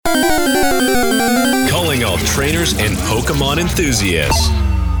all trainers and Pokemon enthusiasts.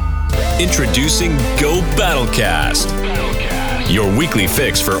 Introducing Go Battlecast, your weekly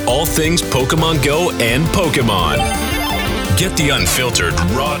fix for all things Pokemon Go and Pokemon. Get the unfiltered,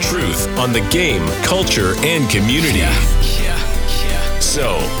 raw truth on the game, culture, and community.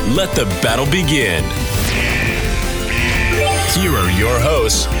 So, let the battle begin. Here are your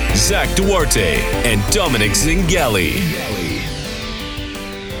hosts, Zach Duarte and Dominic Zingali.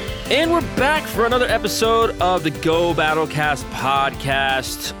 And we're back for another episode of the Go Battlecast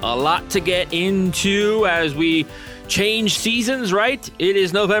podcast. A lot to get into as we change seasons, right? It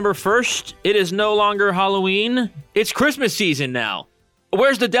is November 1st. It is no longer Halloween. It's Christmas season now.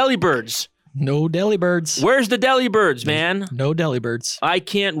 Where's the Delibirds? No Delibirds. Where's the Delibirds, man? No Delibirds. I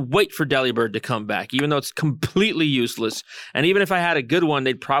can't wait for Delibird to come back, even though it's completely useless. And even if I had a good one,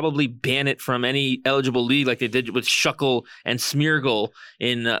 they'd probably ban it from any eligible league like they did with Shuckle and Smeargle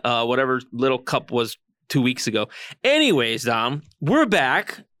in whatever little cup was 2 weeks ago. Anyways, Dom, we're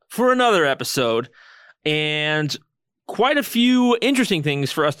back for another episode. And quite a few interesting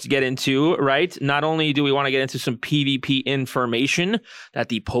things for us to get into, right? Not only do we want to get into some PvP information that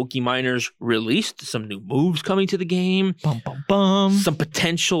the Pokeminers released, some new moves coming to the game, some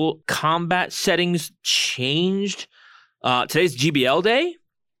potential combat settings changed. Today's GBL day,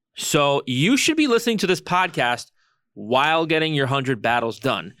 so you should be listening to this podcast while getting your 100 battles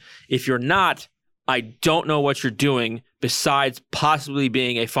done. If you're not, I don't know what you're doing besides possibly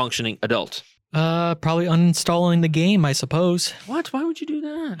being a functioning adult. Probably uninstalling the game, I suppose. What? Why would you do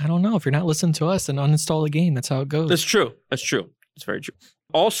that? I don't know. If you're not listening to us, then uninstall the game. That's how it goes. That's true. That's very true.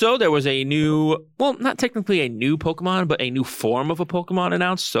 Also, there was a new, well, not technically a new Pokemon, but a new form of a Pokemon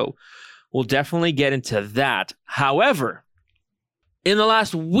announced. So we'll definitely get into that. However, in the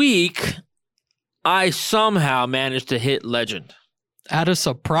last week, I somehow managed to hit Legend. At a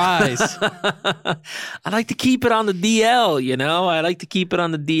surprise. I like to keep it on the DL, you know? I like to keep it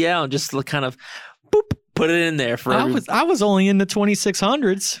on the DL and just kind of boop, put it in there for I was only in the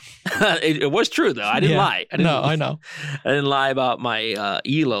 2600s. It was true, though. I didn't lie. I know. I didn't lie about my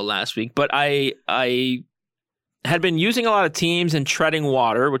ELO last week, but I had been using a lot of teams and treading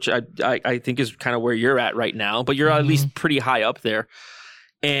water, which I think is kind of where you're at right now, but you're at least pretty high up there.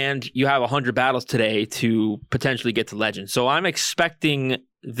 And you have 100 battles today to potentially get to Legend. So I'm expecting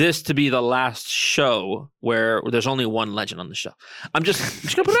this to be the last show where there's only one Legend on the show. I'm just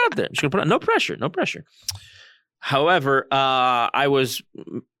going to put it out there. I'm just going to put it out. No pressure. However, I was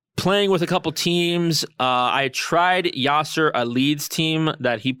playing with a couple teams. I tried Yasser Alid's team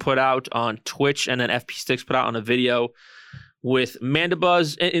that he put out on Twitch, and then FP Sticks put out on a video with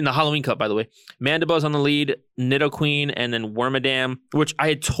Mandibuzz in the Halloween Cup, by the way. Mandibuzz on the lead, Nidoqueen, and then Wormadam, which I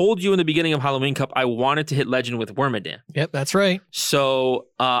had told you in the beginning of Halloween Cup I wanted to hit Legend with Wormadam. Yep, that's right. So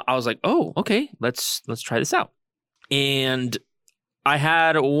I was like, oh, okay, let's try this out. And I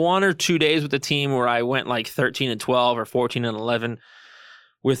had 1 or 2 days with the team where I went like 13 and 12 or 14 and 11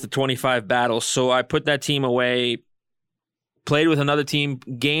 with the 25 battles. So I put that team away, played with another team,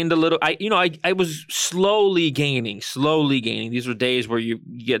 gained a little. I was slowly gaining. These were days where you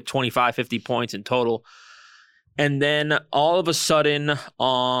get 25, 50 points in total. And then all of a sudden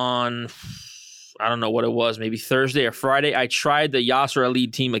on, I don't know what it was, maybe Thursday or Friday, I tried the Yasser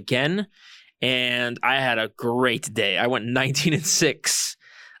Alid team again, and I had a great day. I went 19 and 6,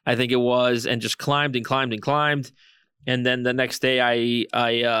 I think it was, and just climbed and climbed and climbed. And then the next day,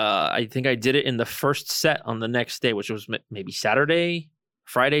 I think I did it in the first set on the next day, which was maybe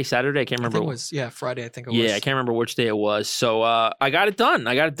Friday, Saturday. I can't remember. I think it was, Friday, I think it was. Yeah, I can't remember which day it was. So I got it done.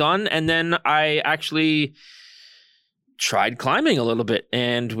 And then I actually tried climbing a little bit,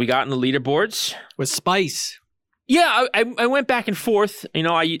 and we got in the leaderboards. With Spice. Yeah, I went back and forth. You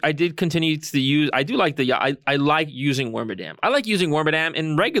know, I did continue to use. I do like I like using Wormadam. I like using Wormadam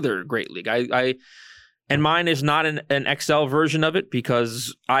in regular Great League. And mine is not an XL version of it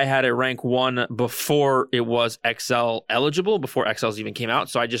because I had a rank 1 before it was XL eligible, before XLs even came out.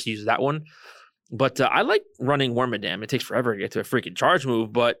 So I just used that one. But I like running Wormadam. It takes forever to get to a freaking charge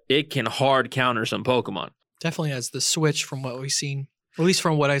move, but it can hard counter some Pokemon. Definitely has the switch from what we've seen. At least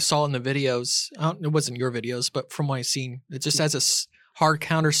from what I saw in the videos. It wasn't your videos, but from what I've seen. It just has a hard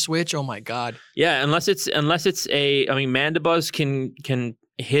counter switch. Oh my God. Yeah, unless it's Mandibuzz can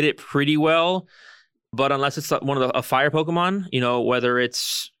hit it pretty well. But unless it's one of a fire Pokemon, you know, whether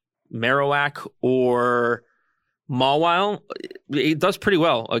it's Marowak or Mawile, it does pretty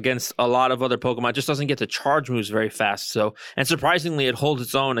well against a lot of other Pokemon. It just doesn't get the charge moves very fast. So, and surprisingly, it holds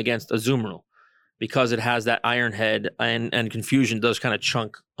its own against Azumarill because it has that Iron Head, and Confusion does kind of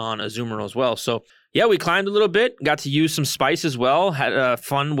chunk on Azumarill as well. So, yeah, we climbed a little bit, got to use some Spice as well, had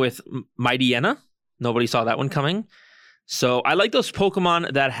fun with Mightyena. Nobody saw that one coming. So I like those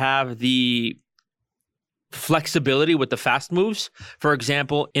Pokemon that have the flexibility with the fast moves. For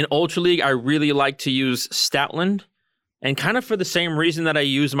example, in Ultra League, I really like to use Stoutland. And kind of for the same reason that I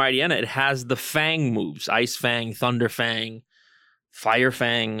use Mightyena, it has the Fang moves. Ice Fang, Thunder Fang, Fire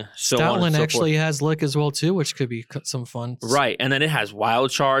Fang, so on and Stoutland so actually forth. has Lick as well too, which could be some fun. Right, and then it has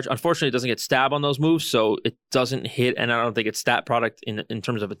Wild Charge. Unfortunately, it doesn't get stab on those moves, so it doesn't hit, and I don't think its stat product in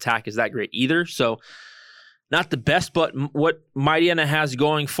terms of attack is that great either. So not the best, but what Mightyena has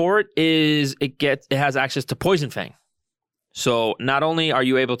going for it is it has access to Poison Fang. So not only are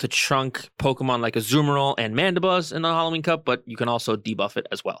you able to chunk Pokemon like Azumarill and Mandibuzz in the Halloween Cup, but you can also debuff it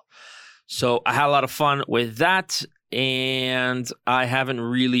as well. So I had a lot of fun with that, and I haven't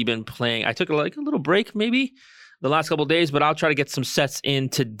really been playing. I took a little break maybe the last couple of days, but I'll try to get some sets in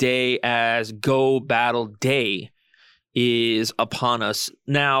today as Go Battle Day is upon us.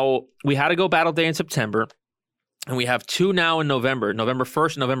 Now, we had a Go Battle Day in September, and we have 2 now in November, November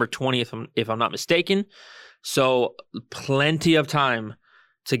 1st and November 20th, if I'm not mistaken. So plenty of time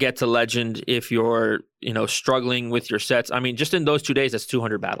to get to Legend if you're, struggling with your sets. I mean, just in those 2 days, that's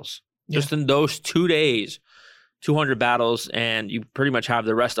 200 battles. Yeah. Just in those 2 days, 200 battles, and you pretty much have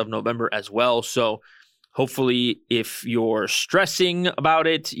the rest of November as well. So hopefully, if you're stressing about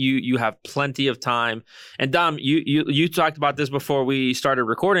it, you have plenty of time. And Dom, you talked about this before we started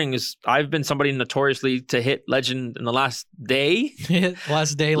recording. Is I've been somebody notoriously to hit Legend in the last day,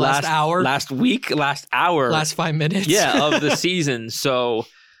 last day, last hour, last week, last hour, last 5 minutes. yeah, of the season. So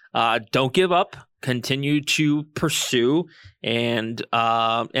don't give up. Continue to pursue, and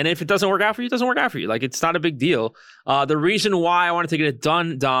if it doesn't work out for you, it doesn't work out for you. Like, it's not a big deal. The reason why I wanted to get it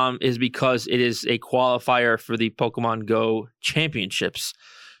done, Dom, is because it is a qualifier for the Pokemon Go Championships.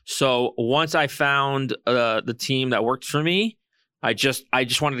 So once I found the team that worked for me, I just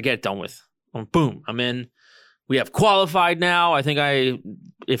wanted to get it done with. Boom, I'm in. We have qualified now. I think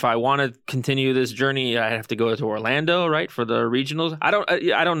if I want to continue this journey, I have to go to Orlando, right, for the regionals. I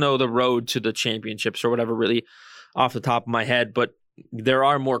don't know the road to the championships or whatever really off the top of my head, but there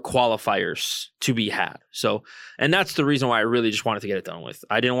are more qualifiers to be had. So, and that's the reason why I really just wanted to get it done with.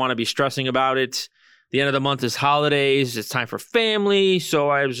 I didn't want to be stressing about it. The end of the month is holidays. It's time for family. So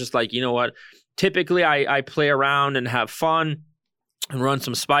I was just like, you know what? Typically, I play around and have fun and run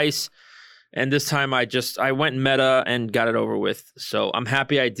some spice. And this time I went meta and got it over with. So I'm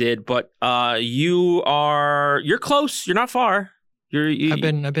happy I did. But you're close. You're not far. I've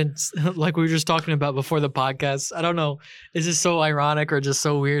been like we were just talking about before the podcast. I don't know. Is this so ironic or just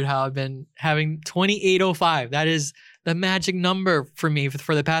so weird how I've been having 2805? That is the magic number for me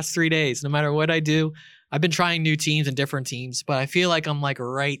for the past 3 days. No matter what I do, I've been trying new teams and different teams, but I feel like I'm like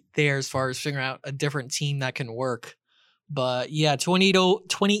right there as far as figuring out a different team that can work. But yeah,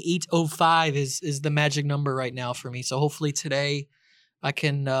 2805 is the magic number right now for me. So hopefully today I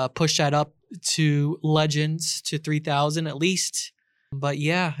can push that up to Legends to 3000 at least. But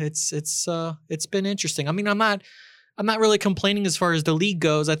yeah, it's been interesting. I mean, I'm not really complaining as far as the league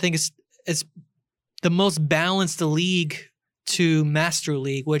goes. I think it's the most balanced league to Master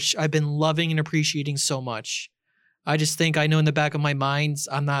League, which I've been loving and appreciating so much. I just think I know in the back of my mind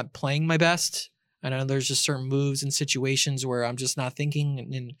I'm not playing my best. I know there's just certain moves and situations where I'm just not thinking.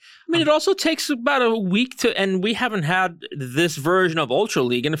 And I mean, it also takes about a week and we haven't had this version of Ultra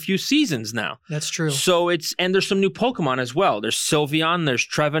League in a few seasons now. That's true. So and there's some new Pokemon as well. There's Sylveon, there's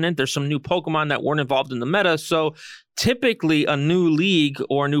Trevenant, there's some new Pokemon that weren't involved in the meta. So typically a new league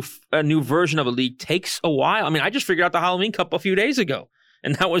or a new version of a league takes a while. I mean, I just figured out the Halloween Cup a few days ago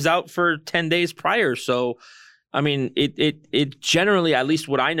and that was out for 10 days prior. So I mean, it generally, at least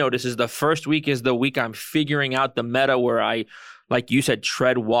what I notice is the first week is the week I'm figuring out the meta where I, like you said,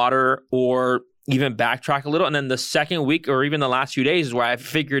 tread water or even backtrack a little. And then the second week or even the last few days is where I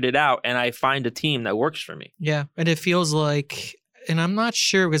figured it out and I find a team that works for me. Yeah. And it feels like, and I'm not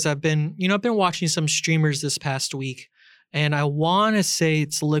sure because I've been watching some streamers this past week and I want to say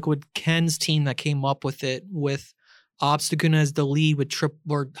it's Liquid Ken's team that came up with it with Obstagoon as the lead with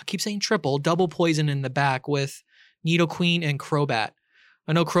double poison in the back with Nidoqueen and Crobat.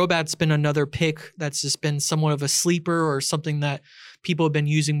 I know Crobat's been another pick that's just been somewhat of a sleeper or something that people have been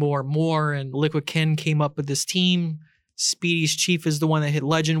using more and more, and Liquid Ken came up with this team. Speedy's Chief is the one that hit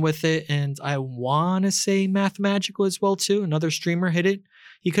Legend with it, and I want to say Mathmagical as well too. Another streamer hit it.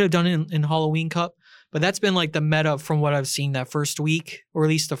 He could have done it in Halloween Cup, but that's been like the meta from what I've seen that first week, or at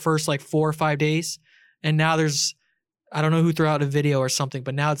least the first like 4 or 5 days. And now there's, I don't know who threw out a video or something,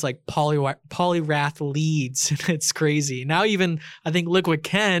 but now it's like Poliwrath leads. It's crazy. Now even I think Liquid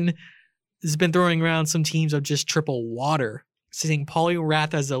Ken has been throwing around some teams of just triple water. Seeing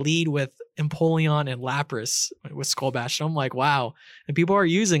Poliwrath as a lead with Empoleon and Lapras with Skull Bash. And I'm like, wow. And people are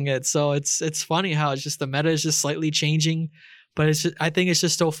using it. So it's funny how it's just the meta is just slightly changing. But I think it's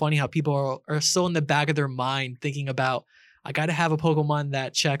just so funny how people are still in the back of their mind thinking about, I got to have a Pokemon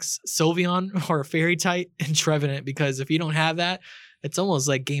that checks Sylveon or Fairy-type and Trevenant, because if you don't have that, it's almost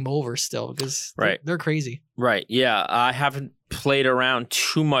like game over still, because they're crazy. Right. Yeah. I haven't played around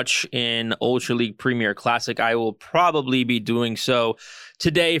too much in Ultra League Premier Classic. I will probably be doing so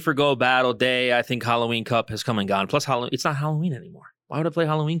today for Go Battle Day. I think Halloween Cup has come and gone. Plus, it's not Halloween anymore. Why would I play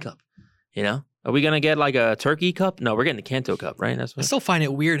Halloween Cup? You know? Are we going to get like a Turkey Cup? No, we're getting the Kanto Cup, right? I still find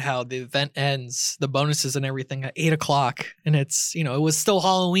it weird how the event ends, the bonuses and everything, at 8 o'clock. And it's, it was still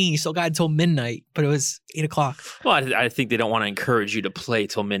Halloween. You still got until midnight, but it was 8 o'clock. Well, I think they don't want to encourage you to play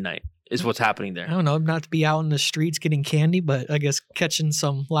till midnight is what's happening there. I don't know, not to be out in the streets getting candy, but I guess catching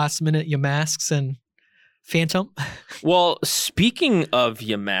some last minute Yamask and Phantom. Well, speaking of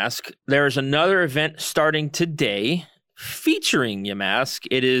Yamask, there's another event starting today featuring Yamask.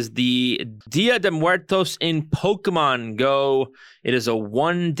 It is the Dia de Muertos in Pokemon Go. It is a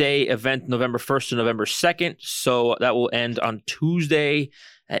one-day event, November 1st to November 2nd. So that will end on Tuesday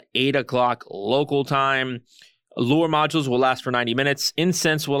at 8 o'clock local time. Lure modules will last for 90 minutes.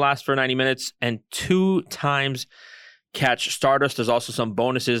 Incense will last for 90 minutes. And 2 times catch Stardust. There's also some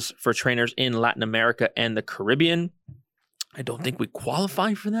bonuses for trainers in Latin America and the Caribbean. I don't think we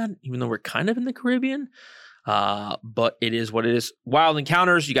qualify for that, even though we're kind of in the Caribbean. But it is what it is. Wild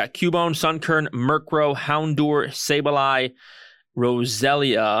encounters, you got Cubone, Sunkern, Murkrow, Houndour, Sableye,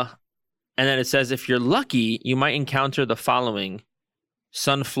 Roselia. And then it says if you're lucky, you might encounter the following: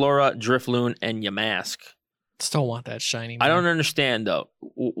 Sunflora, Drifloon, and Yamask. Still want that shiny, man. I don't understand though.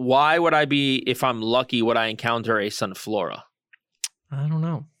 Why would I be, if I'm lucky, would I encounter a Sunflora? I don't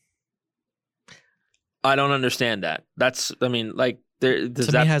know. I don't understand that. To me,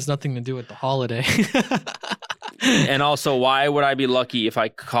 it has nothing to do with the holiday. And also, why would I be lucky if I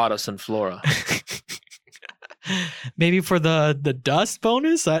caught a Sunflora? Maybe for the dust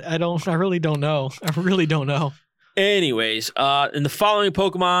bonus? I really don't know. I really don't know. Anyways, and the following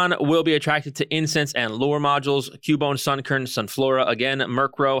Pokemon will be attracted to Incense and Lure modules: Cubone, Sunkern, Sunflora, again,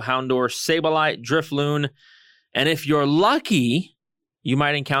 Murkrow, Houndour, Sableye, Drifloon. And if you're lucky, you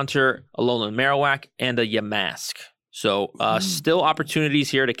might encounter a Alolan Marowak and a Yamask. So still opportunities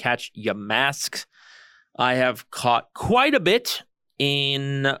here to catch Yamask. I have caught quite a bit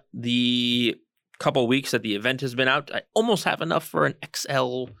in the couple weeks that the event has been out. I almost have enough for an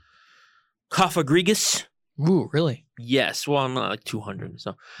XL Cofagrigus. Ooh, really? Yes. Well, I'm like 200.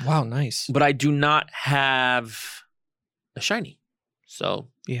 So wow, nice. But I do not have a shiny. So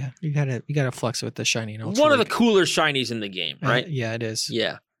yeah, you gotta flex with the shiny. One of the cooler shinies in the game, right? Yeah, it is.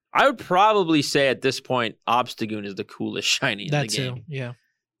 Yeah. I would probably say at this point, Obstagoon is the coolest shiny in the game. Too, yeah.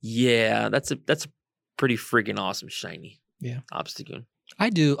 Yeah, that's a pretty freaking awesome shiny. Yeah. Obstagoon. I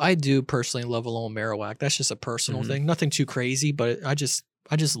do personally love Alolan Marowak. That's just a personal thing. Nothing too crazy, but I just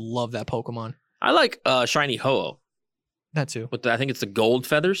love that Pokemon. I like shiny Ho-Oh. That too. With I think it's the gold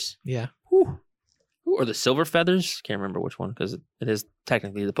feathers. Yeah. Whew. Or the silver feathers. Can't remember which one, because it is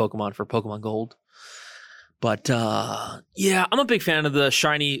technically the Pokemon for Pokemon Gold. But yeah, I'm a big fan of the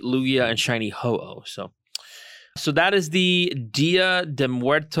shiny Lugia and shiny Ho-Oh. So that is the Dia de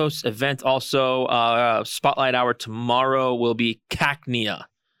Muertos event. Also, Spotlight Hour tomorrow will be Cacnea,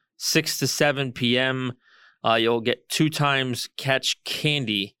 6 to 7 p.m. You'll get 2 times catch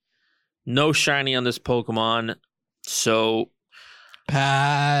candy. No shiny on this Pokemon. So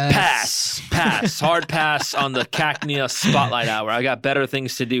pass. Hard pass on the Cacnea Spotlight Hour. I got better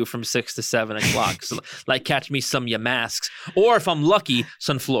things to do from 6 to 7 o'clock. So, like catch me some Yamasks. Or if I'm lucky,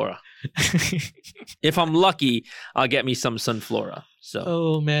 Sunflora. If I'm lucky, I'll get me some Sunflora. So.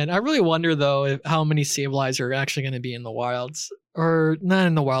 Oh man, I really wonder though how many Sableyes are actually going to be in the wilds, or not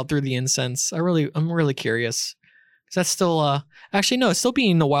in the wild through the incense. I'm really curious. Cause that's still actually no, it's still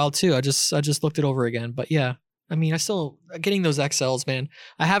being in the wild too. I just looked it over again, but yeah. I mean, I still getting those XLs, man.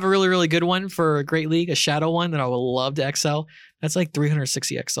 I have a really, really good one for a Great League, a Shadow one that I would love to XL. That's like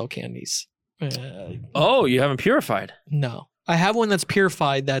 360 XL candies. Oh, you haven't purified? No. I have one that's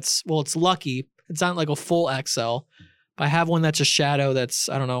purified that's, well, it's lucky. It's not like a full XL. But I have one that's a Shadow that's,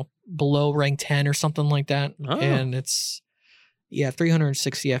 I don't know, below rank 10 or something like that. Oh. And it's,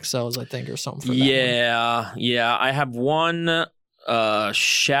 360 XLs, I think, or something for that one. Yeah. I have one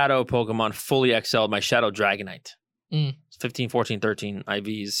Shadow Pokemon fully XL, my Shadow Dragonite. 15, 14, 13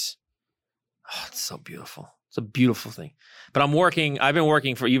 IVs. Oh, it's so beautiful. It's a beautiful thing. But I've been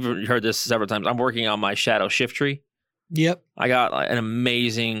working for, you've heard this several times, I'm working on my Shadow Shiftry. Yep. I got an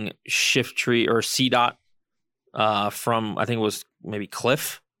amazing Shiftry or C-Dot from, I think it was maybe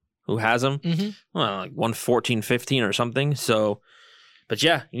Cliff, who has them. Mm-hmm. Well, like 114, 15 or something. So, but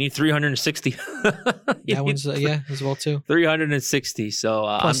yeah, you need 360. That one's as well too. 360.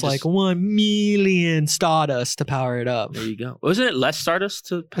 So Plus like 1 million Stardust to power it up. There you go. Wasn't it less Stardust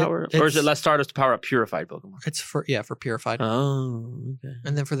to power up? Or is it less Stardust to power up purified Pokemon? It's for purified. Oh, okay.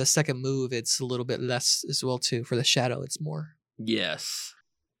 And then for the second move, it's a little bit less as well too. For the shadow, it's more. Yes.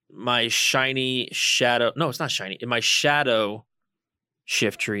 My shiny shadow. No, it's not shiny. In my shadow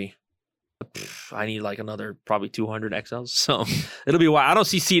Shiftry, I need like another probably 200 XLs. So it'll be a while. I don't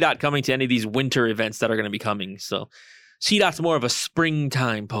see CDOT coming to any of these winter events that are going to be coming. So CDOT's more of a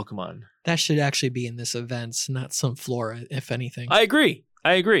springtime Pokemon. That should actually be in this event, not Sunflora, if anything. I agree.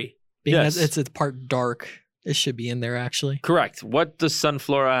 Being yes. that it's a part dark, it should be in there actually. Correct. What does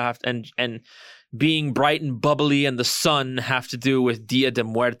Sunflora have to, and being bright and bubbly and the sun have to do with Dia de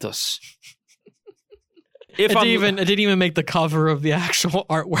Muertos? It didn't even make the cover of the actual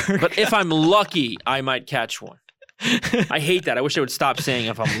artwork. But if I'm lucky, I might catch one. I hate that. I wish they would stop saying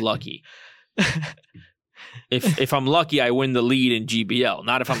if I'm lucky. If I'm lucky, I win the lead in GBL.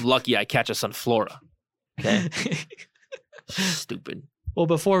 Not if I'm lucky, I catch a Sunflora. Okay? Stupid. Well,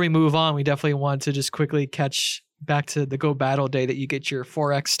 before we move on, we definitely want to just quickly catch back to the Go Battle Day that you get your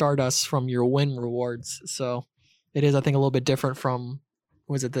 4X Stardust from your win rewards. So it is, I think, a little bit different from,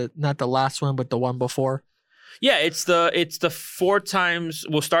 was it not the last one, but the one before? Yeah, it's the 4 times.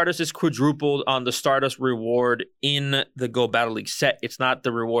 Well, Stardust is quadrupled on the Stardust reward in the Go Battle League set. It's not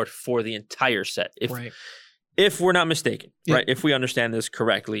the reward for the entire set. If we're not mistaken, right? If we understand this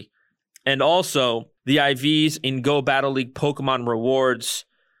correctly. And also, the IVs in Go Battle League Pokemon rewards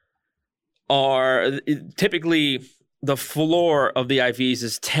are typically the floor of the IVs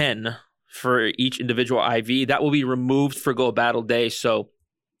is 10 for each individual IV. That will be removed for Go Battle Day. So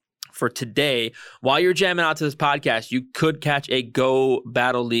for today, while you're jamming out to this podcast, you could catch a Go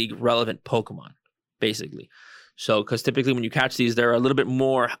Battle League relevant Pokemon, basically. So, because typically when you catch these, they're a little bit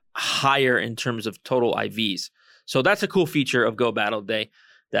more higher in terms of total IVs. So that's a cool feature of Go Battle Day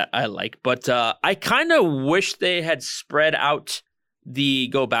that I like. But I kind of wish they had spread out the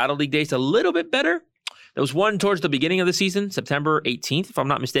Go Battle League days a little bit better. There was one towards the beginning of the season, September 18th, if I'm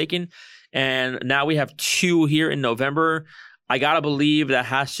not mistaken. And now we have 2 here in November. I got to believe that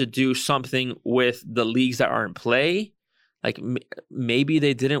has to do something with the leagues that are in play. Like maybe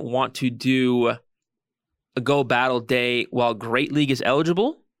they didn't want to do a Go Battle Day while Great League is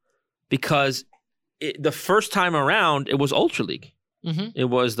eligible, because the first time around, it was Ultra League. Mm-hmm. It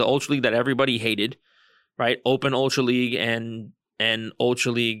was the Ultra League that everybody hated, right? Open Ultra League and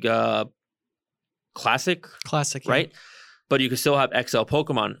Ultra League Classic, right? Yeah. But you can still have XL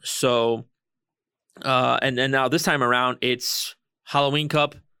Pokemon. So, and now this time around, it's Halloween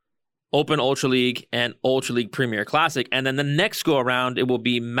Cup, Open Ultra League, and Ultra League Premier Classic. And then the next go around, it will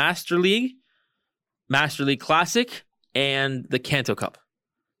be Master League Classic, and the Kanto Cup.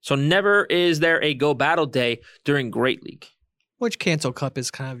 So never is there a Go Battle Day during Great League. Which Kanto Cup is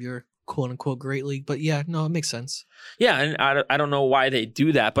kind of your quote-unquote Great League. But yeah, no, it makes sense. Yeah, and I don't know why they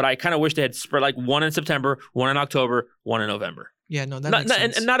do that, but I kind of wish they had spread like one in September, one in October, one in November. Yeah, no, that makes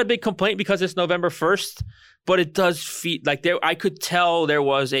sense. And not a big complaint because it's November 1st, but it does feel like I could tell there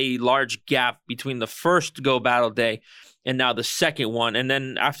was a large gap between the first Go Battle Day and now the second one. And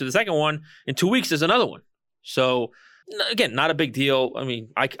then after the second one, in 2 weeks, there's another one. So again, not a big deal. I mean,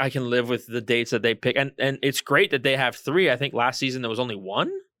 I can live with the dates that they pick. And it's great that they have 3. I think last season there was only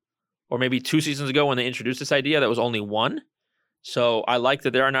 1. Or maybe 2 seasons ago when they introduced this idea, that was only 1. So I like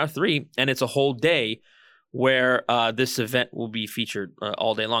that there are now 3. And it's a whole day where this event will be featured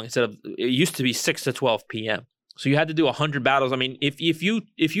all day long. Instead of, it used to be 6 to 12 p.m. So you had to do 100 battles. I mean, if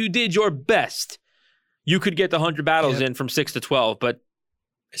you did your best, you could get the 100 battles in from 6 to 12. But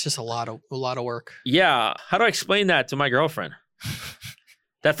it's just a lot of work. Yeah. How do I explain that to my girlfriend?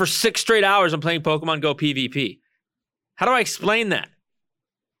 That for 6 straight hours I'm playing Pokemon Go PvP. How do I explain that?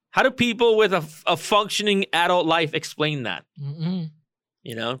 How do people with a functioning adult life explain that? Mm-mm.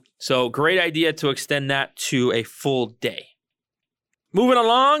 You know? So great idea to extend that to a full day. Moving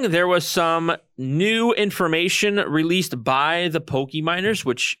along, there was some new information released by the Pokeminers,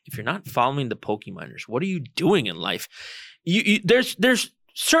 which if you're not following the Pokeminers, what are you doing in life? There's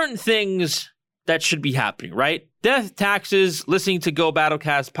certain things that should be happening, right? Death, taxes, listening to Go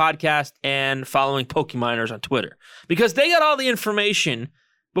Battlecast podcast, and following Pokeminers on Twitter. Because they got all the information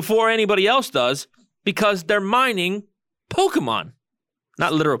before anybody else does, because they're mining Pokemon.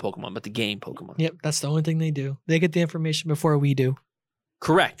 Not literal Pokemon, but the game Pokemon. Yep, that's the only thing they do. They get the information before we do.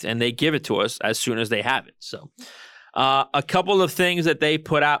 Correct, and they give it to us as soon as they have it. So a couple of things that they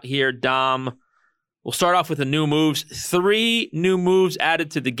put out here, Dom. We'll start off with the new moves. 3 new moves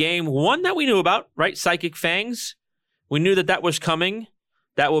added to the game. One that we knew about, right? Psychic Fangs. We knew that was coming.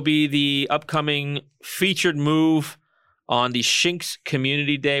 That will be the upcoming featured move on the Shinx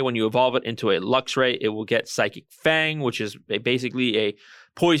Community Day. When you evolve it into a Luxray, it will get Psychic Fang, which is basically a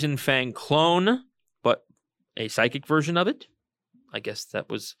Poison Fang clone, but a psychic version of it. I guess that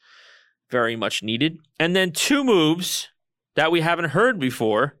was very much needed. And then 2 moves that we haven't heard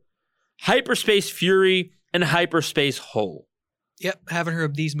before. Hyperspace Fury and Hyperspace Hole. Yep, haven't heard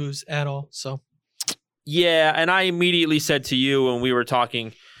of these moves at all. So, yeah, and I immediately said to you when we were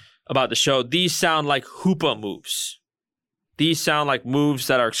talking about the show, these sound like Hoopa moves. These sound like moves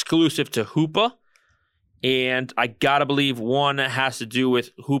that are exclusive to Hoopa, and I gotta believe one has to do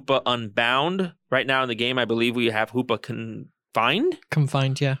with Hoopa Unbound. Right now in the game, I believe we have Hoopa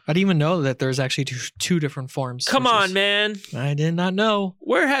Confined, yeah. I didn't even know that there's actually two different forms. Come on, man. I did not know.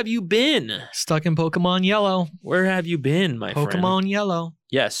 Where have you been? Stuck in Pokemon Yellow. Where have you been, my friend? Pokemon Yellow.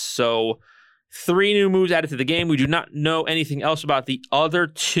 Yes, so 3 new moves added to the game. We do not know anything else about the other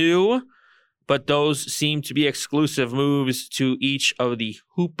 2, but those seem to be exclusive moves to each of the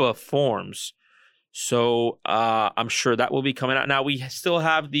Hoopa forms. So I'm sure that will be coming out. Now, we still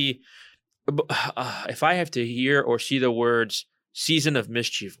have the... if I have to hear or see the words Season of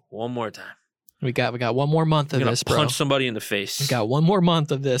Mischief one more time. We got one more month of this, bro. Punch somebody in the face. We got one more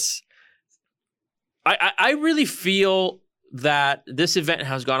month of this. I really feel that this event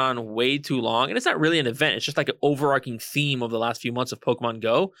has gone on way too long. And it's not really an event. It's just like an overarching theme of the last few months of Pokemon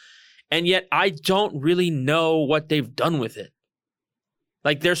Go. And yet I don't really know what they've done with it.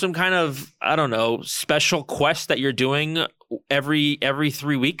 Like there's some kind of, I don't know, special quest that you're doing every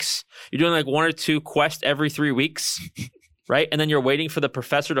 3 weeks. You're doing like 1 or 2 quests every 3 weeks, right? And then you're waiting for the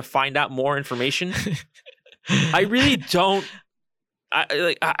professor to find out more information. I really don't.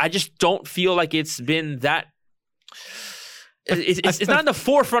 I just don't feel like it's been that. It's not in the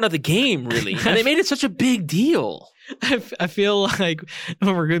forefront of the game, really, and they made it such a big deal. I feel like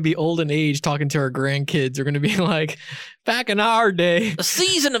when we're going to be old in age talking to our grandkids, we're going to be like, back in our day, the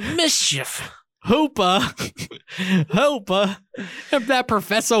Season of Mischief. Hoopa, that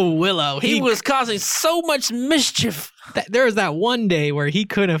Professor Willow. He was causing so much mischief. There was that one day where he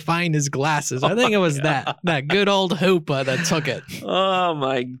couldn't find his glasses. I think it was that good old Hoopa that took it. Oh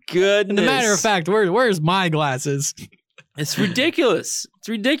my goodness! As a matter of fact, where's my glasses? It's ridiculous. It's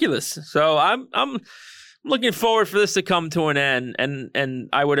ridiculous. So I'm looking forward for this to come to an end, and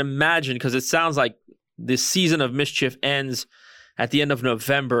I would imagine, because it sounds like the Season of Mischief ends at the end of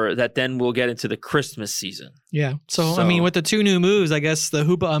November, that then we'll get into the Christmas season. Yeah. So I mean, with the 2 new moves, I guess the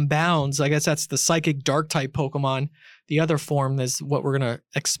Hoopa Unbounds, I guess that's the Psychic Dark type Pokemon. The other form is what we're going to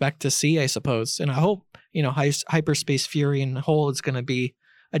expect to see, I suppose. And I hope, Hyperspace Fury and Hole is going to be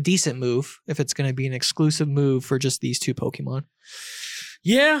a decent move if it's going to be an exclusive move for just these 2 Pokemon.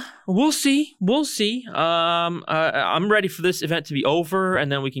 Yeah, we'll see. We'll see. I'm ready for this event to be over,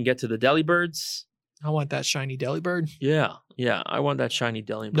 and then we can get to the Delibirds. I want that shiny Delibird. Yeah, I want that shiny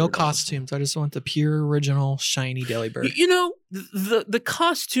Delibird. No costumes. I just want the pure original shiny Delibird. The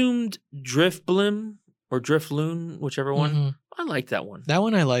costumed Drifblim or Drifloon, whichever one. Mm-hmm. I like that one. That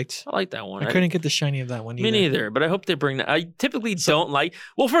one I liked. I like that one. I couldn't get the shiny of that one either. Me neither, but I hope they bring that. I typically don't like...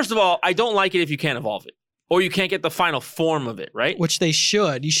 Well, first of all, I don't like it if you can't evolve it. Or you can't get the final form of it, right? Which they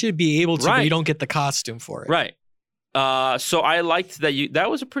should. You should be able to, but you don't get the costume for it. Right. So I liked that that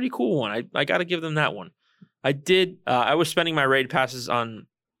was a pretty cool one. I got to give them that one. I did. I was spending my raid passes on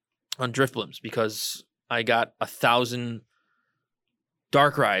Drifblims because I got 1,000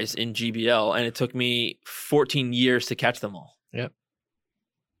 Darkrai's in GBL, and it took me 14 years to catch them all. Yep.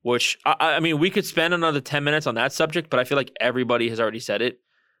 Which, I mean, we could spend another 10 minutes on that subject, but I feel like everybody has already said it.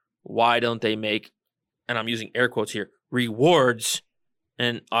 Why don't they make, and I'm using air quotes here, rewards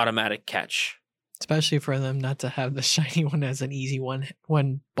an automatic catch? Especially for them not to have the shiny one as an easy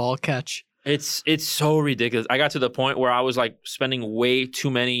one ball catch. It's so ridiculous. I got to the point where I was like spending way too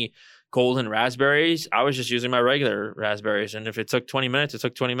many golden raspberries. I was just using my regular raspberries, and if it took 20 minutes, it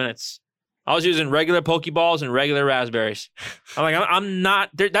took 20 minutes. I was using regular Pokeballs and regular raspberries. I'm like, I'm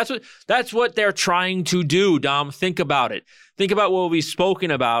not. That's what they're trying to do, Dom. Think about it. Think about what we've spoken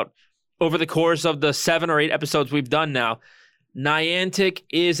about over the course of the 7 or 8 episodes we've done now. Niantic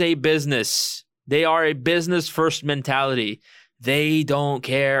is a business. They are a business-first mentality. They don't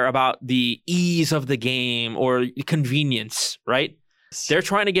care about the ease of the game or convenience, right? They're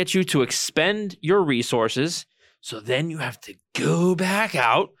trying to get you to expend your resources, so then you have to go back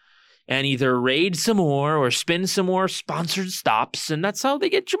out and either raid some more or spin some more sponsored stops, and that's how they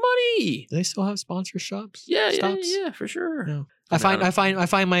get your money. Do they still have sponsor shops? Yeah, Stops? yeah, for sure. No. I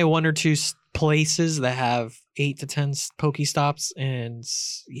find my 1 or 2 places that have 8 to 10 Pokestops, and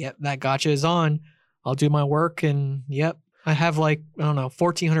yep, that gotcha is on. I'll do my work, and yep, I have like, I don't know,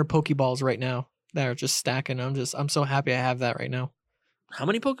 1,400 Pokeballs right now that are just stacking. I'm so happy I have that right now. How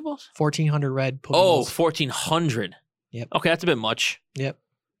many Pokeballs? 1,400 red Pokeballs. Oh, 1,400. Yep. Okay, that's a bit much. Yep.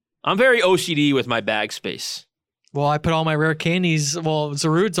 I'm very OCD with my bag space. Well, I put all my rare candies. Well,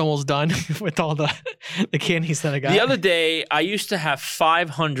 Zarude's almost done with all the candies that I got. The other day, I used to have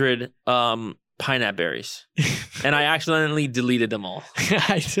 500 pineapple berries, and I accidentally deleted them all.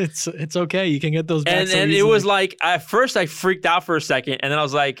 It's okay. You can get those back. And it was like, at first I freaked out for a second, and then I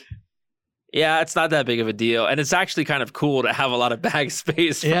was like, yeah, it's not that big of a deal. And it's actually kind of cool to have a lot of bag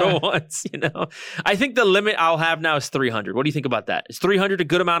space for once, you know? I think the limit I'll have now is 300. What do you think about that? Is 300 a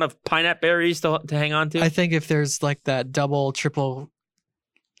good amount of pineapple berries to hang on to? I think if there's like that double, triple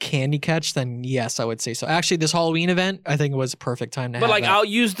candy catch, then yes, I would say so. Actually, this Halloween event, I think it was a perfect time to have like,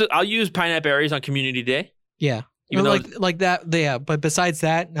 that. I'll use pineapple berries on Community Day. Yeah. Even though like that, yeah. But besides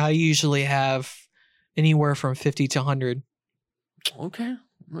that, I usually have anywhere from 50 to 100. Okay.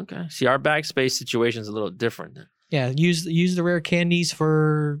 See, our bag space situation is a little different. Yeah, use the rare candies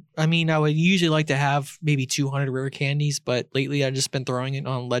for. I mean, I would usually like to have maybe 200 rare candies, but lately I've just been throwing it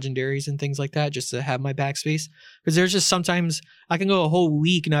on legendaries and things like that just to have my bag space. Because there's just sometimes I can go a whole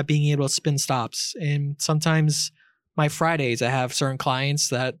week not being able to spin stops, and sometimes my Fridays I have certain clients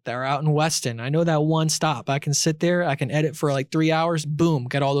that are out in Weston. I know that one stop I can sit there, I can edit for like 3 hours, boom,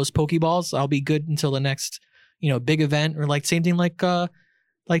 get all those Pokeballs. I'll be good until the next big event, or like same thing like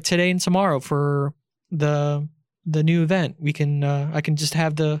today and tomorrow for the new event. We can I can just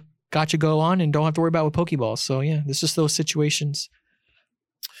have the gotcha go on and don't have to worry about with Pokeballs. So yeah, it's just those situations.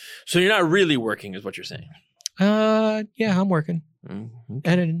 So you're not really working, is what you're saying? Yeah, I'm working. Okay.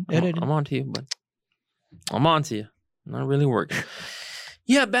 Editing. I'm on to you, but I'm on to you. I'm not really working.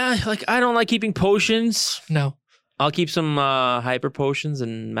 Yeah, like I don't like keeping potions. No. I'll keep some hyper potions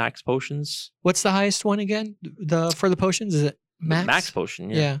and max potions. What's the highest one again? For the potions, is it max? Max potion,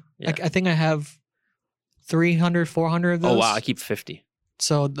 yeah. I think I have 300, 400 of those. Oh, wow. I keep 50.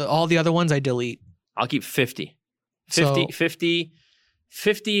 So all the other ones I delete. I'll keep 50.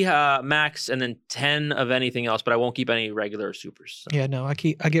 50 max, and then 10 of anything else, but I won't keep any regular or supers. So. Yeah, no, I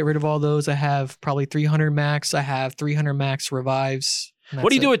get rid of all those. I have probably 300 max. I have 300 max revives. What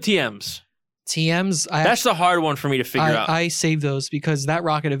do you do with TMs? TMs? That's the hard one for me to figure out. I save those because that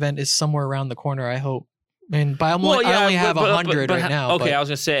rocket event is somewhere around the corner, I hope. And I only have 100 right now. Okay, I was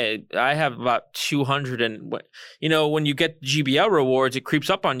going to say, I have about 200. And, when you get GBL rewards, it creeps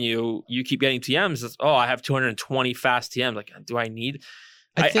up on you. You keep getting TMs. It's, I have 220 fast TMs. Like, do I need...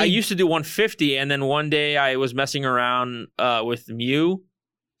 I used to do 150, and then one day I was messing around with Mew,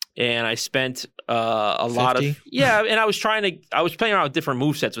 and I spent a lot of... Yeah, and I was playing around with different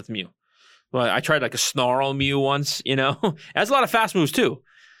movesets with Mew. Well, I tried like a Snarl Mew once, It has a lot of fast moves, too.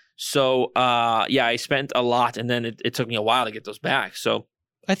 So, I spent a lot, and then it took me a while to get those back. So,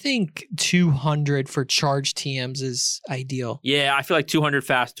 I think 200 for charge TMs is ideal. Yeah, I feel like 200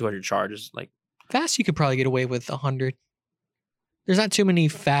 fast, 200 charge is like... Fast, you could probably get away with 100. There's not too many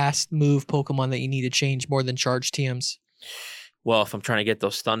fast move Pokemon that you need to change more than charge TMs. Well, if I'm trying to get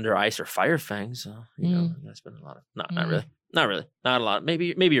those Thunder, Ice, or Fire Fangs, you gotta spend a lot of... Not really. Not a lot.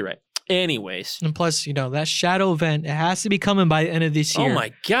 Maybe you're right. Anyways. And plus, that shadow event, it has to be coming by the end of this year. Oh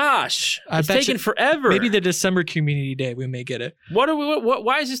my gosh. It's taking forever. Maybe the December Community Day, we may get it.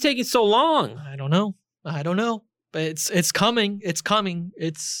 Why is this taking so long? I don't know. But it's coming. It's coming.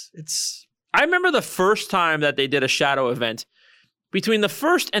 It's I remember the first time that they did a shadow event. Between the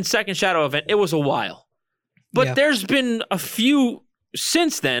first and second shadow event, it was a while. But there's been a few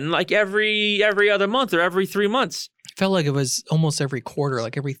since then, like every other month or every 3 months. It felt like it was almost every quarter,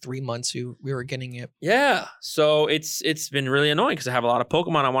 like every 3 months we were getting it. Yeah. So it's been really annoying because I have a lot of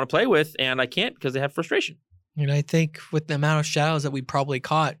Pokemon I want to play with, and I can't because they have frustration. And I think with the amount of shadows that we probably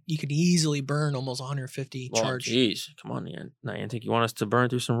caught, you could easily burn almost 150 charge. Jeez. Come on, Niantic. You want us to burn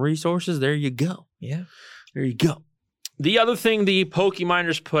through some resources? There you go. Yeah. There you go. The other thing the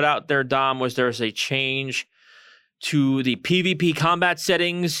Pokeminers put out there, Dom, was there's a change to the PvP combat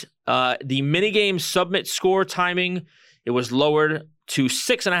settings. The minigame submit score timing, it was lowered to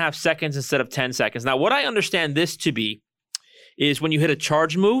 6.5 seconds instead of 10 seconds. Now, what I understand this to be is when you hit a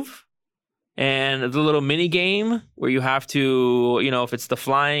charge move and the little minigame where you have to, if it's the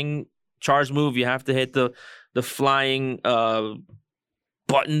flying charge move, you have to hit the flying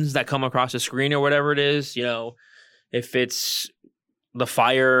buttons that come across the screen or whatever it is, if it's the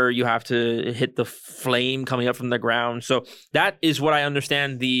fire, you have to hit the flame coming up from the ground. So that is what I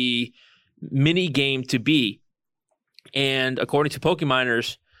understand the mini game to be. And according to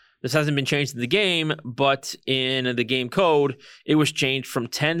Pokemoners, this hasn't been changed in the game, but in the game code, it was changed from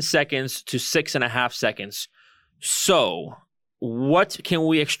 10 seconds to 6.5 seconds. So what can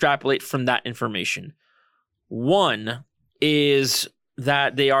we extrapolate from that information? One is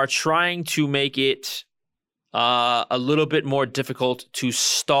that they are trying to make it a little bit more difficult to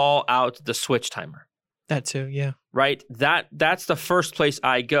stall out the switch timer. That too, yeah. Right? That's the first place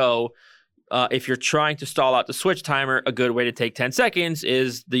I go. If you're trying to stall out the switch timer, a good way to take 10 seconds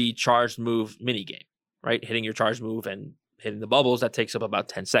is the charged move minigame, right? Hitting your charged move and hitting the bubbles, that takes up about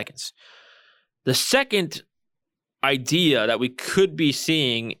 10 seconds. The second idea that we could be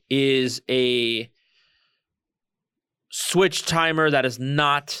seeing is a switch timer that is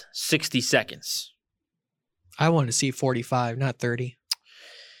not 60 seconds. I wanted to see 45, not 30.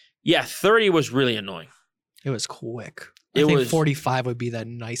 Yeah, 30 was really annoying. It was quick. I think 45 would be that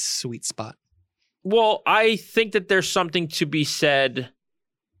nice sweet spot. Well, I think that there's something to be said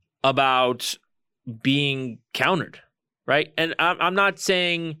about being countered, right? And I'm not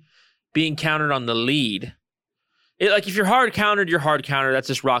saying being countered on the lead. Like if you're hard countered, you're hard countered. That's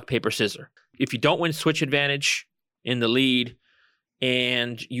just rock, paper, scissors. If you don't win switch advantage in the lead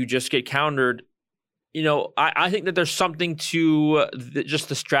and you just get countered, you know, I think that there's something to just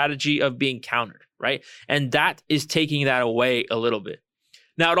the strategy of being countered, right? And that is taking that away a little bit.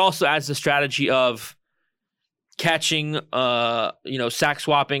 Now, it also adds the strategy of catching, sack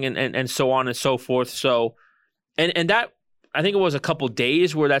swapping and so on and so forth. So, and that, I think it was a couple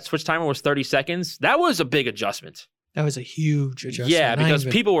days where that switch timer was 30 seconds. That was a big adjustment. That was a huge adjustment. Yeah, because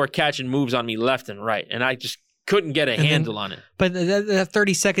people were catching moves on me left and right, and I just couldn't get a handle on it. But that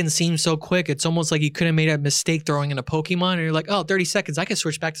 30 seconds seems so quick. It's almost like you could have made a mistake throwing in a Pokemon, and you're like, oh, 30 seconds, I could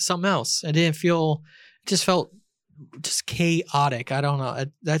switch back to something else. It just felt chaotic. I don't know.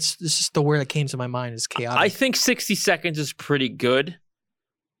 This is just the word that came to my mind is chaotic. I think 60 seconds is pretty good.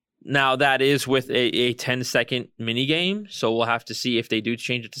 Now, that is with a 10-second minigame, so we'll have to see if they do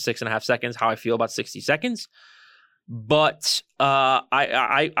change it to 6.5 seconds, how I feel about 60 seconds. But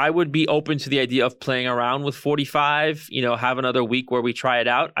I would be open to the idea of playing around with 45, have another week where we try it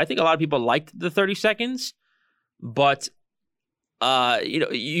out. I think a lot of people liked the 30 seconds, but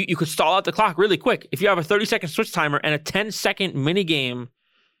you could stall out the clock really quick. If you have a 30-second switch timer and a 10-second minigame,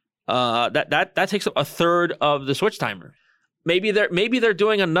 that takes up a third of the switch timer. Maybe they're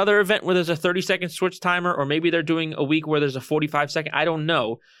doing another event where there's a 30-second switch timer, or maybe they're doing a week where there's a 45-second. I don't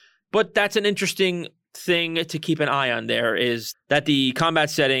know. But that's an interesting thing to keep an eye on there, is that the combat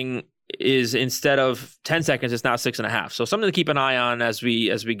setting is, instead of 10 seconds, it's now 6.5. So something to keep an eye on as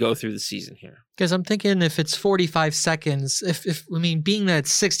we go through the season here. Because I'm thinking if it's 45 seconds, being that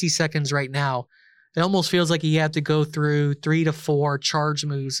it's 60 seconds right now, it almost feels like you have to go through 3 to 4 charge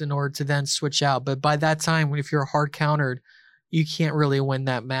moves in order to then switch out. But by that time, if you're hard countered, you can't really win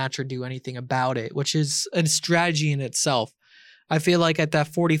that match or do anything about it, which is a strategy in itself. I feel like at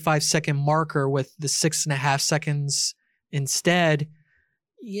that 45-second marker with the 6.5 seconds instead,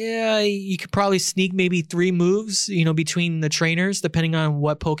 yeah, you could probably sneak maybe 3 moves, between the trainers, depending on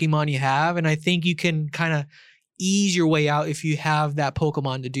what Pokemon you have. And I think you can kind of ease your way out if you have that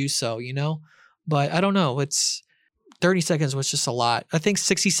Pokemon to do so, But I don't know. 30 seconds was just a lot. I think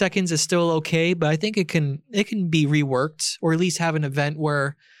 60 seconds is still okay, but I think it can be reworked, or at least have an event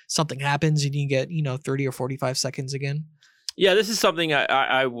where something happens and you get, 30 or 45 seconds again. Yeah, this is something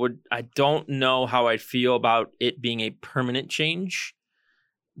I don't know how I'd feel about it being a permanent change.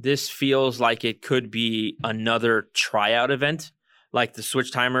 This feels like it could be another tryout event, like the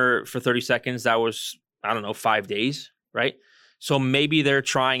switch timer for 30 seconds. That was, 5 days, right? So maybe they're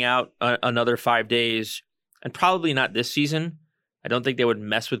trying out another 5 days, and probably not this season. I don't think they would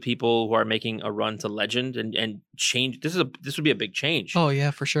mess with people who are making a run to Legend and change. This would be a big change. Oh yeah,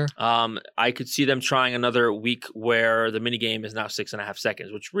 for sure. I could see them trying another week where the minigame is now 6.5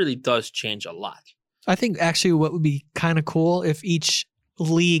 seconds, which really does change a lot. I think actually what would be kind of cool if each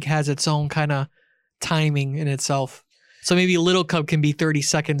league has its own kind of timing in itself. So maybe Little Cup can be 30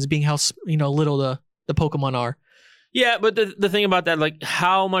 seconds, being how little the Pokemon are. Yeah, but the thing about that, like,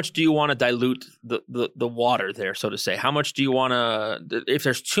 how much do you want to dilute the water there, so to say? How much do you want to? If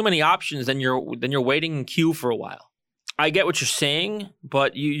there's too many options, then you're waiting in queue for a while. I get what you're saying,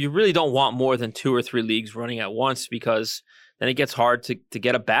 but you really don't want more than 2 or 3 leagues running at once, because then it gets hard to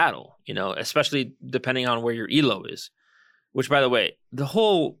get a battle, especially depending on where your elo is. Which, by the way, the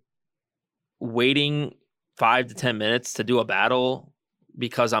whole waiting 5 to 10 minutes to do a battle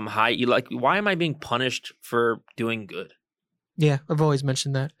because I'm high, like, why am I being punished for doing good? Yeah, I've always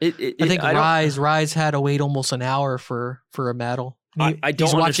mentioned that. I think Rise had to wait almost an hour for a battle. I don't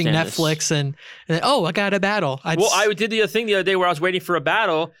He's watching understand Netflix this. and I got a battle. I did the thing the other day where I was waiting for a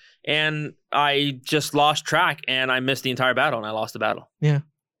battle and I just lost track and I missed the entire battle and I lost the battle. Yeah.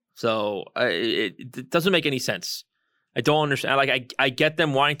 So it doesn't make any sense. I don't understand. Like I get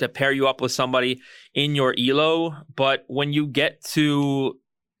them wanting to pair you up with somebody in your elo, but when you get to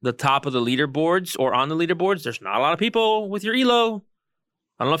the top of the leaderboards or on the leaderboards, there's not a lot of people with your elo.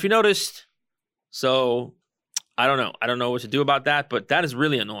 I don't know if you noticed. So I don't know. I don't know what to do about that, but that is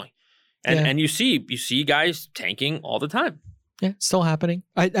really annoying. And you see guys tanking all the time. Yeah, it's still happening.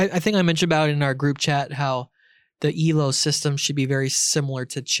 I think I mentioned about it in our group chat how the elo system should be very similar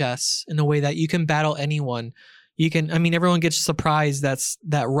to chess in a way that you can battle anyone. Everyone gets surprised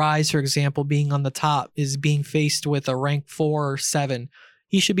that Rise, for example, being on the top is being faced with a rank 4 or 7.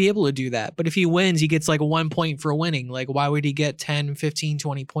 He should be able to do that. But if he wins, he gets like 1 point for winning. Like, why would he get 10, 15,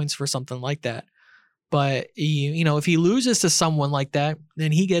 20 points for something like that? But, if he loses to someone like that,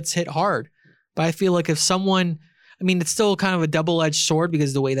 then he gets hit hard. But I feel like if someone, it's still kind of a double-edged sword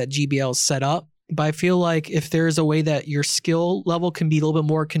because of the way that GBL is set up. But I feel like if there's a way that your skill level can be a little bit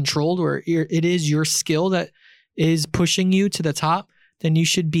more controlled, where it is your skill that is pushing you to the top, then you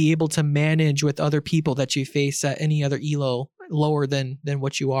should be able to manage with other people that you face at any other elo lower than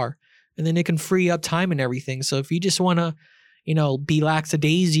what you are. And then it can free up time and everything. So if you just want to, be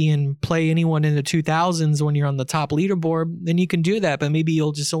lackadaisy and play anyone in the 2000s when you're on the top leaderboard, then you can do that. But maybe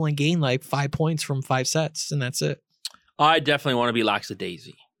you'll just only gain like 5 points from 5 sets and that's it. I definitely want to be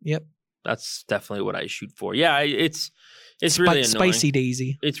lackadaisy. Yep. That's definitely what I shoot for. Yeah, it's really annoying. Spicy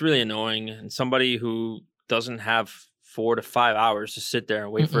daisy. It's really annoying. And somebody who doesn't have 4 to 5 hours to sit there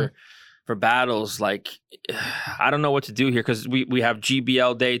and wait for battles, like, I don't know what to do here because we have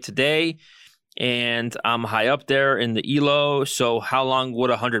GBL day today and I'm high up there in the elo. So how long would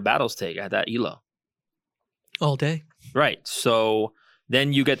 100 battles take at that elo? All day. Right. So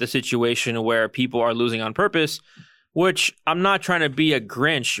then you get the situation where people are losing on purpose, which I'm not trying to be a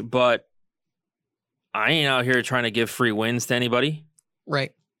Grinch, but I ain't out here trying to give free wins to anybody.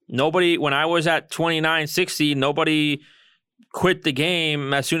 Right. Nobody, when I was at 2960, nobody quit the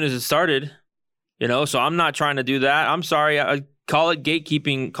game as soon as it started, so I'm not trying to do that. I'm sorry. I call it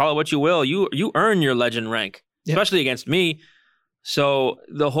gatekeeping, call it what you will. You earn your legend rank, especially against me. So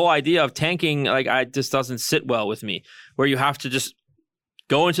the whole idea of tanking, like, just doesn't sit well with me, where you have to just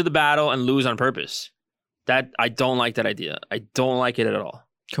go into the battle and lose on purpose. That I don't like that idea. I don't like it at all.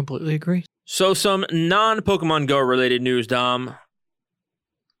 Completely agree. So some non-Pokemon Go related news, Dom.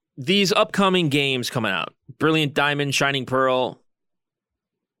 These upcoming games coming out, Brilliant Diamond, Shining Pearl,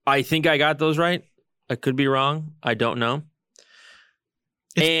 I think I got those right. I could be wrong. I don't know.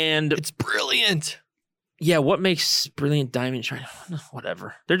 It's brilliant. Yeah, what makes Brilliant Diamond Shining?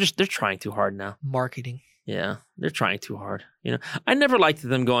 Whatever. They're trying too hard now. Marketing. Yeah, they're trying too hard. I never liked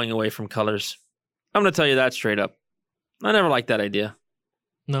them going away from colors. I'm going to tell you that straight up. I never liked that idea.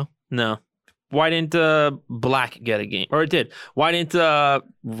 No. Why didn't Black get a game? Or it did. Why didn't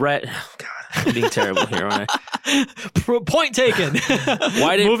Red? Oh, God, I'm being terrible here, aren't I? Point taken.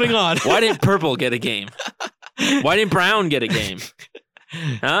 Moving on. Why didn't Purple get a game? Why didn't Brown get a game?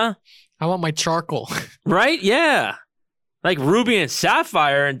 Huh? I want my charcoal. Right? Yeah. Like Ruby and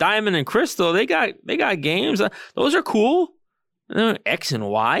Sapphire and Diamond and Crystal, they got games. Those are cool. X and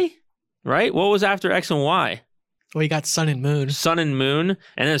Y, right? What was after X and Y? Well, you got Sun and Moon. Sun and Moon,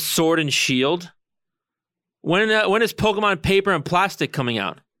 and then Sword and Shield. When is Pokemon Paper and Plastic coming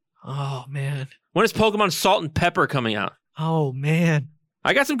out? Oh, man. When is Pokemon Salt and Pepper coming out? Oh, man.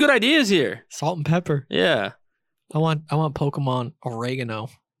 I got some good ideas here. Salt and Pepper. Yeah. I want Pokemon Oregano.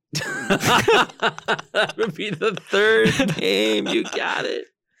 That would be the third game. You got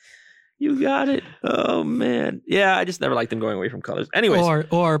it. Oh, man. Yeah, I just never liked them going away from colors. Anyways.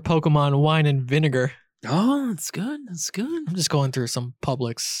 Or Pokemon Wine and Vinegar. Oh, that's good. I'm just going through some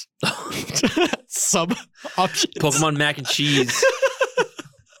Publix sub options. Pokemon Mac and Cheese.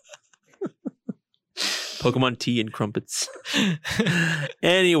 Pokemon Tea and Crumpets.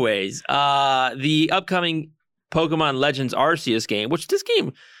 Anyways, the upcoming Pokemon Legends Arceus game, which this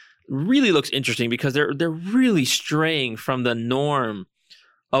game really looks interesting because they're really straying from the norm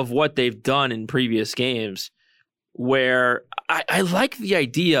of what they've done in previous games, where I like the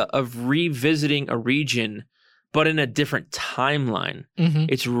idea of revisiting a region, but in a different timeline. Mm-hmm.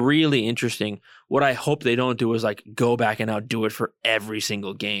 It's really interesting. What I hope they don't do is like go back and outdo it for every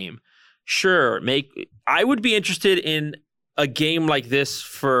single game. Sure, I would be interested in a game like this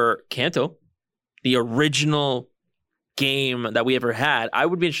for Kanto, the original game that we ever had. I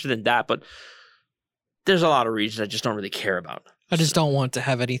would be interested in that, but there's a lot of regions I just don't really care about. I just don't want to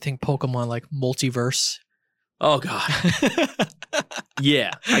have anything Pokemon like multiverse. Oh, God.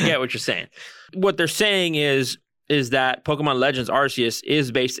 Yeah, I get what you're saying. What they're saying is that Pokemon Legends Arceus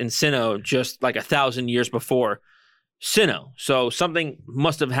is based in Sinnoh just like 1,000 years before Sinnoh. So something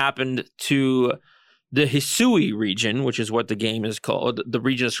must have happened to the Hisui region, which is what the game is called. The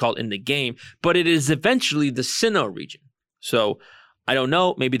region is called in the game, but it is eventually the Sinnoh region. So I don't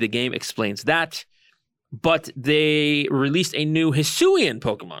know. Maybe the game explains that. But they released a new Hisuian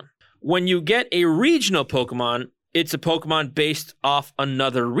Pokemon. When you get a regional Pokemon, it's a Pokemon based off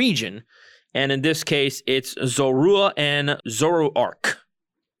another region. And in this case, it's Zorua and Zoroark.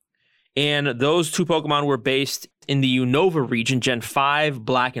 And those two Pokemon were based in the Unova region, Gen 5,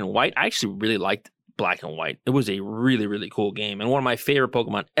 Black and White. I actually really liked Black and White. It was a really, really cool game. And one of my favorite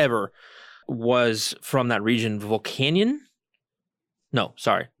Pokemon ever was from that region, Volcarona,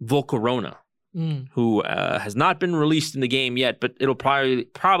 who has not been released in the game yet, but it'll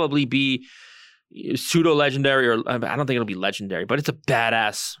probably be pseudo-legendary, or I don't think it'll be legendary, but it's a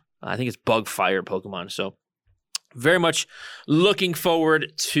badass, I think it's bug fire Pokemon. So very much looking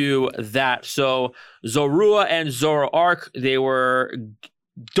forward to that. So Zorua and Zoroark, they were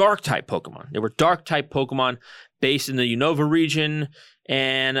Dark-type Pokemon. They were Dark-type Pokemon based in the Unova region,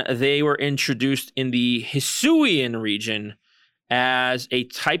 and they were introduced in the Hisuian region as a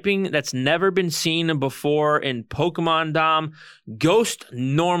typing that's never been seen before in Pokemon, Dom. Ghost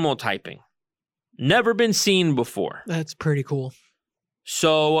normal typing. Never been seen before. That's pretty cool.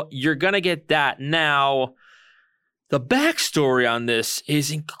 So you're going to get that. Now, the backstory on this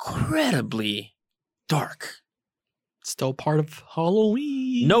is incredibly dark. Still part of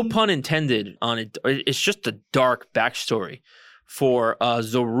Halloween. No pun intended on it. It's just a dark backstory for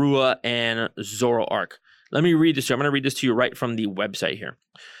Zorua and Zoroark. Let me read this to you. I'm going to read this to you right from the website here.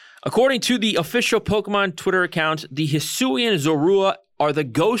 According to the official Pokemon Twitter account, the Hisuian Zorua are the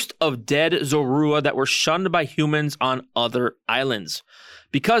ghost of dead Zorua that were shunned by humans on other islands.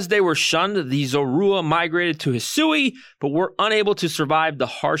 Because they were shunned, the Zorua migrated to Hisui, but were unable to survive the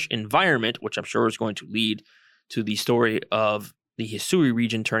harsh environment, which I'm sure is going to lead to the story of the Hisui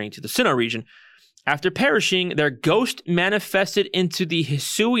region turning to the Sinnoh region. After perishing, their ghost manifested into the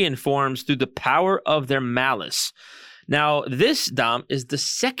Hisuian forms through the power of their malice. Now, this, Dom, is the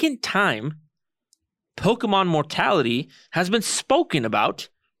second time Pokemon mortality has been spoken about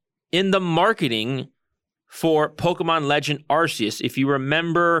in the marketing for Pokemon Legend Arceus. If you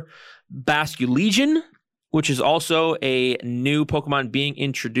remember Basculegion, which is also a new Pokemon being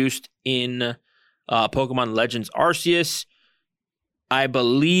introduced in Pokemon Legends Arceus, I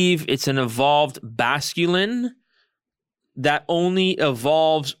believe it's an evolved Basculin that only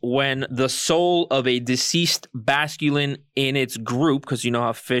evolves when the soul of a deceased Basculin in its group, because you know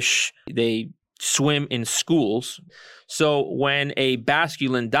how fish, they swim in schools. So when a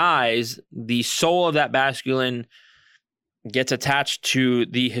Basculin dies, the soul of that Basculin gets attached to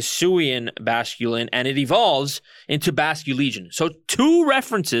the Hisuian Basculin and it evolves into Basculegion. So 2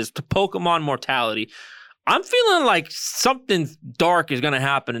 references to Pokemon mortality. I'm feeling like something dark is going to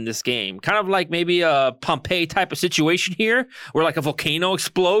happen in this game. Kind of like maybe a Pompeii type of situation here where like a volcano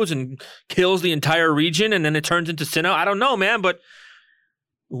explodes and kills the entire region and then it turns into Sinnoh. I don't know, man, but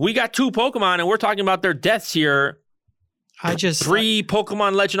we got 2 Pokemon and we're talking about their deaths here.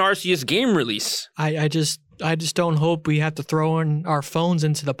 Pre-Pokemon Legend Arceus game release. I just don't hope we have to throw in our phones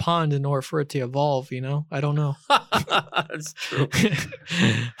into the pond in order for it to evolve, you know? I don't know. That's true.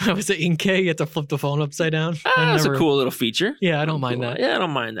 Was it Inkay? You have to flip the phone upside down? That's a cool little feature. Yeah, I don't mind that. Yeah, I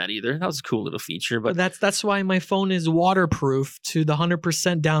don't mind that either. That was a cool little feature. But that's why my phone is waterproof to the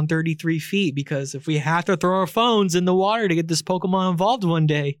 100% down 33 feet, because if we have to throw our phones in the water to get this Pokemon involved one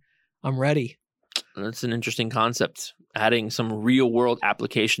day, I'm ready. That's an interesting concept, adding some real-world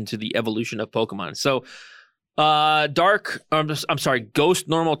application to the evolution of Pokemon. So, Ghost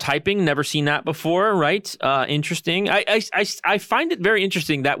normal typing, never seen that before, right? Interesting. I find it very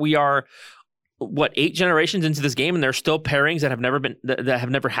interesting that we are, 8 generations into this game and there's still pairings that have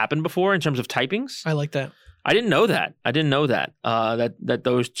never happened before in terms of typings. I like that. I didn't know that. That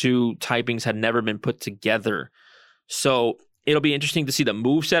those 2 typings had never been put together. So it'll be interesting to see the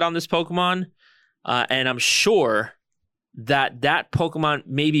moveset on this Pokemon. And I'm sure that Pokemon,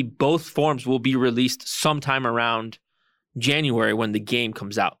 maybe both forms, will be released sometime around January when the game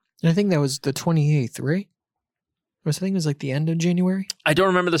comes out. And I think that was the 28th, right? I think it was like the end of January. I don't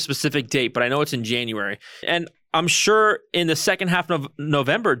remember the specific date, but I know it's in January. And I'm sure in the second half of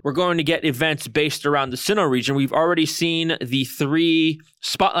November, we're going to get events based around the Sinnoh region. We've already seen the 3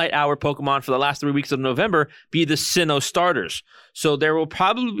 Spotlight Hour Pokemon for the last 3 weeks of November be the Sinnoh starters. So there will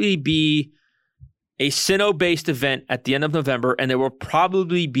probably be a Sinnoh-based event at the end of November, and there will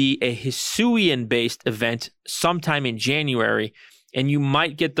probably be a Hisuian-based event sometime in January, and you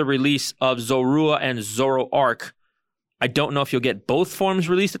might get the release of Zorua and Zoroark. I don't know if you'll get both forms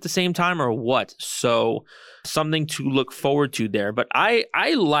released at the same time or what, so something to look forward to there. But I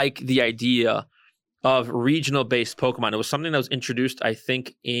like the idea of regional-based Pokemon. It was something that was introduced, I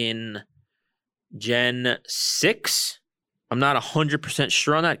think, in Gen 6. I'm not 100%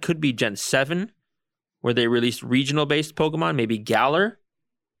 sure on that. Could be Gen 7, where they released regional-based Pokemon, maybe Galar.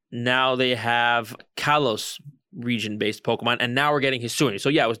 Now they have Kalos region-based Pokemon, and now we're getting Hisuian. So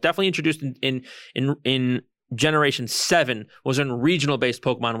yeah, it was definitely introduced in Generation 7, was when regional-based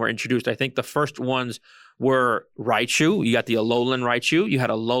Pokemon were introduced. I think the first ones were Raichu. You got the Alolan Raichu. You had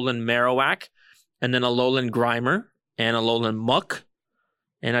a Alolan Marowak, and then a Alolan Grimer, and a Alolan Muck.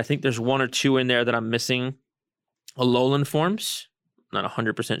 And I think there's one or two in there that I'm missing. Alolan forms. Not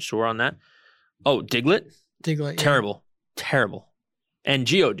 100% sure on that. Oh, Diglett? Diglett, Terrible. Terrible. And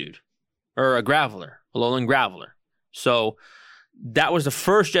Geodude. Or a Graveler. Alolan Graveler. So that was the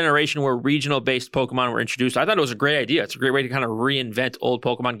first generation where regional-based Pokemon were introduced. I thought it was a great idea. It's a great way to kind of reinvent old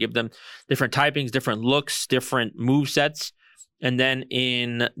Pokemon, give them different typings, different looks, different movesets. And then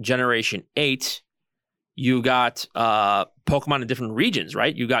in Generation 8, you got Pokemon in different regions,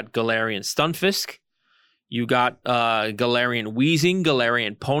 right? You got Galarian Stunfisk. You got Galarian Weezing,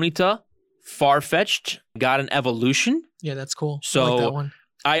 Galarian Ponyta. Farfetch'd got an evolution. Yeah, that's cool. So I like that one.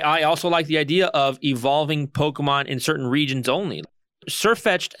 I also like the idea of evolving Pokemon in certain regions only.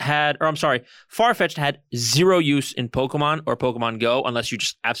 Farfetch'd had zero use in Pokemon or Pokemon Go unless you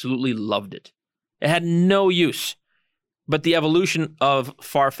just absolutely loved it. It had no use. But the evolution of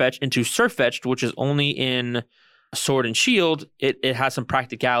Farfetch'd into Surfetch'd, which is only in Sword and Shield, it has some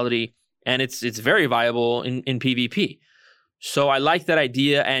practicality, and it's very viable in PvP. So I like that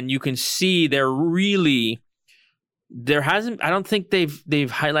idea, and you can see I don't think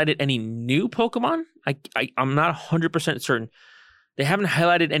they've highlighted any new Pokemon. I'm not 100% certain. They haven't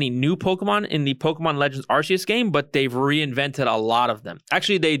highlighted any new Pokemon in the Pokemon Legends Arceus game, but they've reinvented a lot of them.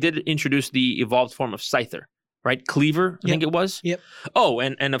 Actually, they did introduce the evolved form of Scyther, right? Cleaver, I think it was. Yep. Oh,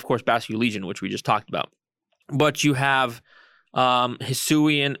 and of course, Basculegion, which we just talked about. But you have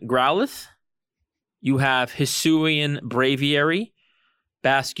Hisuian Growlithe. You have Hisuian Braviary,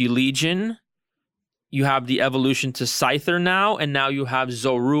 Basculegion. You have the evolution to Scyther now, and now you have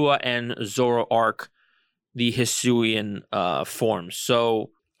Zorua and Zoroark, the Hisuian forms.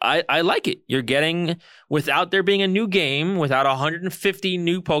 So I like it. You're getting, without there being a new game, without 150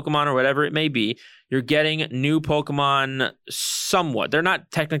 new Pokemon or whatever it may be, you're getting new Pokemon somewhat. They're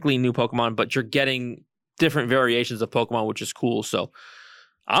not technically new Pokemon, but you're getting different variations of Pokemon, which is cool. So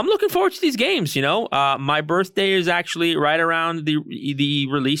I'm looking forward to these games, My birthday is actually right around the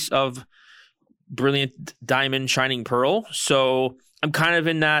release of Brilliant Diamond Shining Pearl. So I'm kind of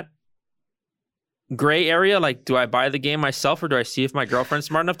in that gray area. Like, do I buy the game myself or do I see if my girlfriend's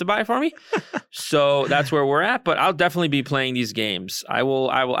smart enough to buy it for me? So that's where we're at. But I'll definitely be playing these games. I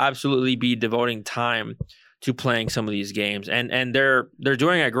will absolutely be devoting time to playing some of these games. And they're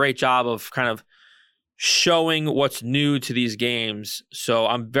doing a great job of kind of showing what's new to these games. So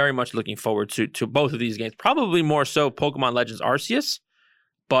I'm very much looking forward to both of these games. Probably more so Pokemon Legends Arceus,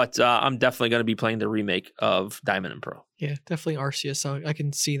 but I'm definitely going to be playing the remake of Diamond and Pearl. Yeah, definitely Arceus. So I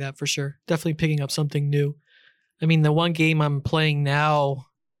can see that for sure. Definitely picking up something new. I mean, the one game I'm playing now,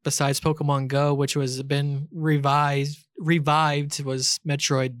 besides Pokemon Go, which was been revived, was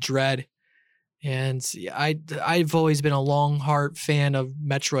Metroid Dread. And I've always been a long heart fan of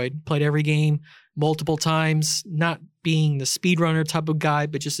Metroid. Played every game multiple times, not being the speedrunner type of guy,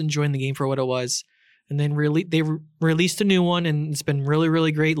 but just enjoying the game for what it was. And then they released a new one, and it's been really,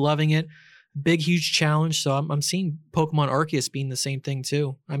 really great. Loving it. Big, huge challenge. So I'm seeing Pokemon Arceus being the same thing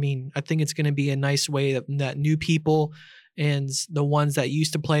too. I mean, I think it's going to be a nice way that new people and the ones that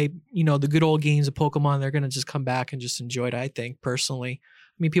used to play, the good old games of Pokemon, they're going to just come back and just enjoy it, I think, personally.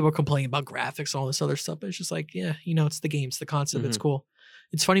 I mean, people are complaining about graphics and all this other stuff, but it's just like, yeah, it's the game, it's the concept. It's cool.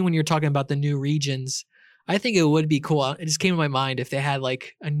 It's funny when you're talking about the new regions. I think it would be cool. It just came to my mind if they had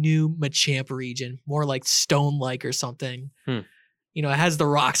like a new Machamp region, more like Stone-like or something. It has the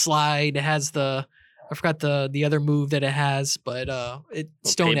Rock Slide. It has I forgot the other move that it has, but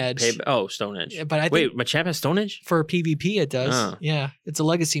Stone Edge. Stone Edge. Yeah, but wait, Machamp has Stone Edge? For PvP, it does. Yeah, it's a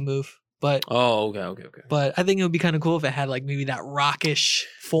legacy move. But okay. But I think it would be kind of cool if it had like maybe that rockish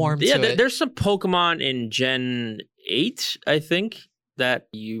form. Yeah, to it. There's some Pokemon in Gen 8, I think, that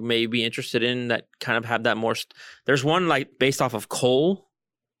you may be interested in that kind of have that more. There's one like based off of coal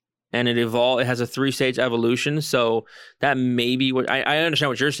and it has a 3-stage evolution. So that may be what I understand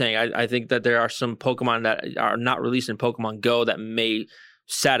what you're saying. I think that there are some Pokemon that are not released in Pokemon Go that may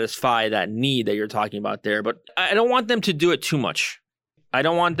satisfy that need that you're talking about there. But I don't want them to do it too much. I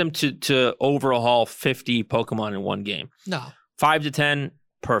don't want them to overhaul 50 Pokemon in one game. No. 5 to 10,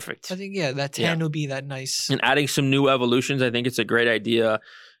 perfect. I think, that 10 will be that nice. And adding some new evolutions, I think it's a great idea.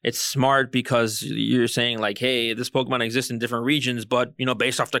 It's smart because you're saying like, hey, this Pokemon exists in different regions, but,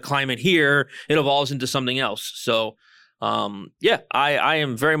 based off the climate here, it evolves into something else. So, I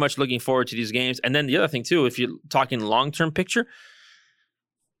am very much looking forward to these games. And then the other thing, too, if you're talking long-term picture,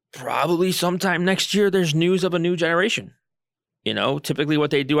 probably sometime next year, there's news of a new generation. Typically what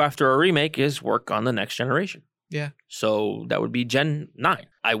they do after a remake is work on the next generation. Yeah. So that would be Gen 9.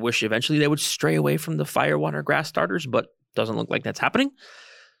 I wish eventually they would stray away from the Fire, Water, Grass starters, but doesn't look like that's happening.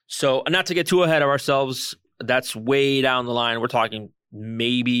 So not to get too ahead of ourselves, that's way down the line. We're talking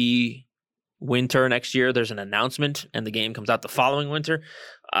maybe winter next year. There's an announcement and the game comes out the following winter.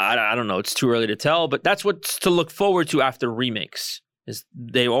 I don't know. It's too early to tell, but that's what's to look forward to after remakes. Is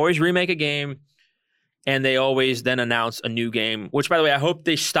they always remake a game and they always then announce a new game, which, by the way, I hope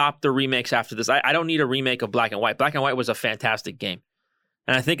they stop the remakes after this. I don't need a remake of Black and White. Black and White was a fantastic game,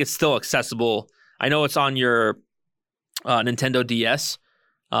 and I think it's still accessible. I know it's on your Nintendo DS,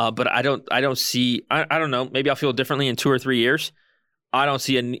 but I don't see. I don't know. Maybe I'll feel differently in 2 or 3 years. I don't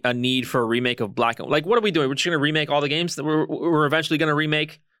see a need for a remake of Black and White. Like, what are we doing? We're just going to remake all the games that we're eventually going to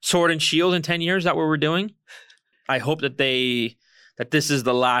remake Sword and Shield in 10 years. Is that what we're doing? I hope that this is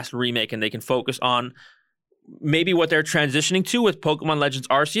the last remake and they can focus on maybe what they're transitioning to with Pokemon Legends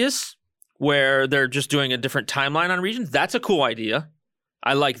Arceus, where they're just doing a different timeline on regions. That's a cool idea.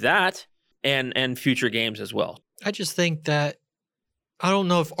 I like that. And future games as well. I just think that I don't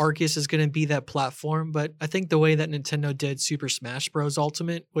know if Arceus is going to be that platform, but I think the way that Nintendo did Super Smash Bros.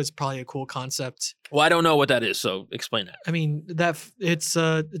 Ultimate was probably a cool concept. Well, I don't know what that is, so explain that. I mean,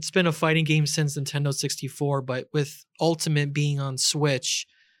 it's been a fighting game since Nintendo 64, but with Ultimate being on Switch,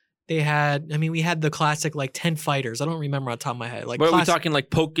 we had the classic 10 fighters. I don't remember on top of my head. What are we talking,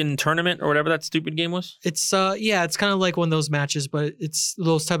 Pokken Tournament or whatever that stupid game was? It's it's kind of like one of those matches, but it's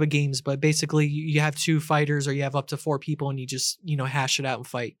those type of games. But basically, you have 2 fighters or you have up to 4 people, and you just hash it out and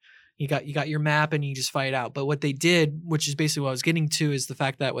fight. You got your map and you just fight out. But what they did, which is basically what I was getting to, is the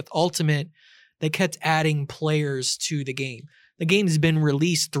fact that with Ultimate, they kept adding players to the game. The game's been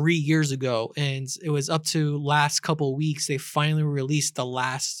released 3 years ago, and it was up to last couple of weeks they finally released the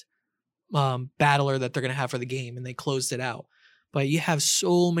last battler that they're going to have for the game, and they closed it out. But you have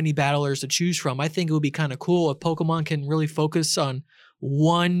so many battlers to choose from. I think it would be kind of cool if Pokemon can really focus on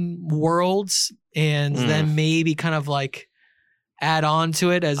one world and then maybe kind of add on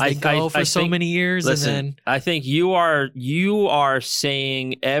to it as they go for so many years. Listen, and then I think you are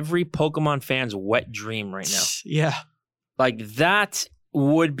saying every Pokemon fan's wet dream right now. Yeah. That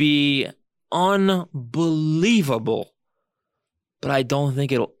would be unbelievable. But I don't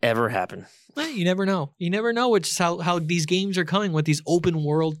think it'll ever happen. You never know. You never know, which is how these games are coming with these open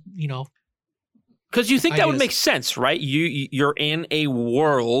world, Because you think that would make sense, right? You're in a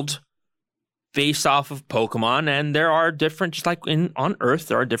world based off of Pokemon, and there are different, just like on Earth,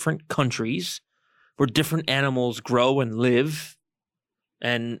 there are different countries where different animals grow and live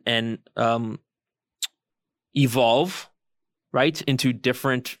and evolve, right, into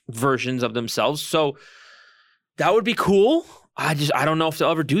different versions of themselves. So that would be cool. I don't know if they'll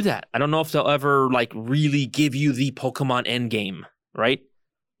ever do that. I don't know if they'll ever really give you the Pokemon endgame, right?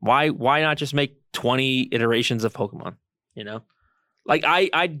 Why not just make 20 iterations of Pokemon,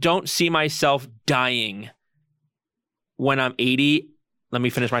 I don't see myself dying when I'm 80. Let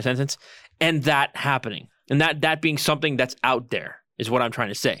me finish my sentence. And that happening. And that being something that's out there is what I'm trying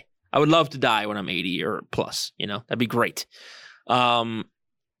to say. I would love to die when I'm 80 or plus, that'd be great.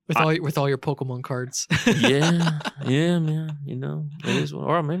 With all your Pokemon cards. yeah, man. It is.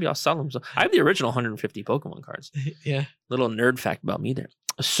 Or maybe I'll sell them. So I have the original 150 Pokemon cards. Yeah. Little nerd fact about me there.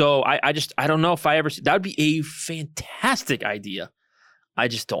 So I don't know if I ever see. That would be a fantastic idea. I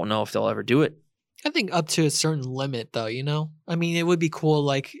just don't know if they'll ever do it. I think up to a certain limit, though. I mean, it would be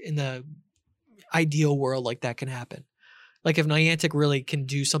cool. In the ideal world, that can happen. If Niantic really can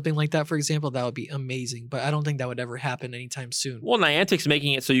do something like that, for example, that would be amazing. But I don't think that would ever happen anytime soon. Well, Niantic's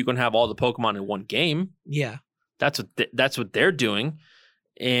making it so you can have all the Pokemon in one game. Yeah. That's what they're doing.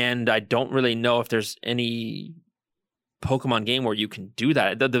 And I don't really know if there's any Pokemon game where you can do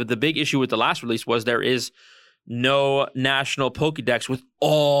that. The big issue with the last release was there is no national Pokédex with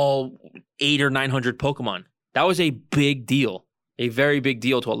all 800 or 900 Pokemon. That was a big deal. A very big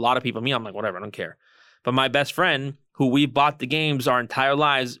deal to a lot of people. Me, I'm like, whatever, I don't care. But my best friend, who we bought the games our entire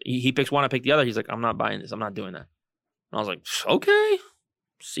lives, he picks one, I pick the other. He's like, I'm not buying this. I'm not doing that. And I was like, okay,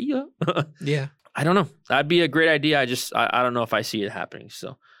 see ya. Yeah. I don't know. That'd be a great idea. I don't know if I see it happening.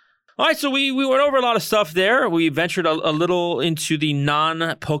 So, all right. So we went over a lot of stuff there. We ventured a little into the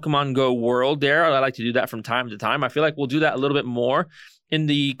non-Pokemon Go world there. I like to do that from time to time. I feel like we'll do that a little bit more in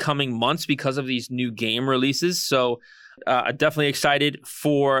the coming months because of these new game releases. So definitely excited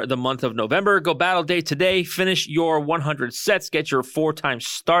for the month of November. Go Battle Day today. Finish your 100 sets. Get your 4x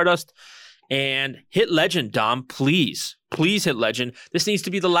Stardust. And hit Legend, Dom, please. Please hit Legend. This needs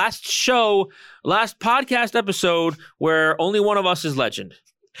to be the last podcast episode where only one of us is Legend.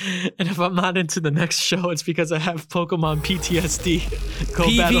 And if I'm not into the next show, it's because I have Pokemon PTSD.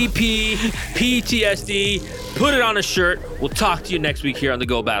 PvP, PTSD. Put it on a shirt. We'll talk to you next week here on the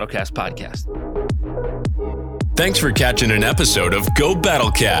Go Battlecast podcast. Thanks for catching an episode of Go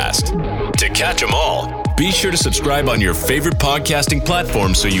Battlecast. To catch them all, be sure to subscribe on your favorite podcasting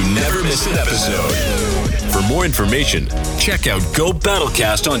platform so you never miss an episode. For more information, check out Go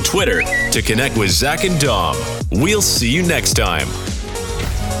Battlecast on Twitter to connect with Zach and Dom. We'll see you next time.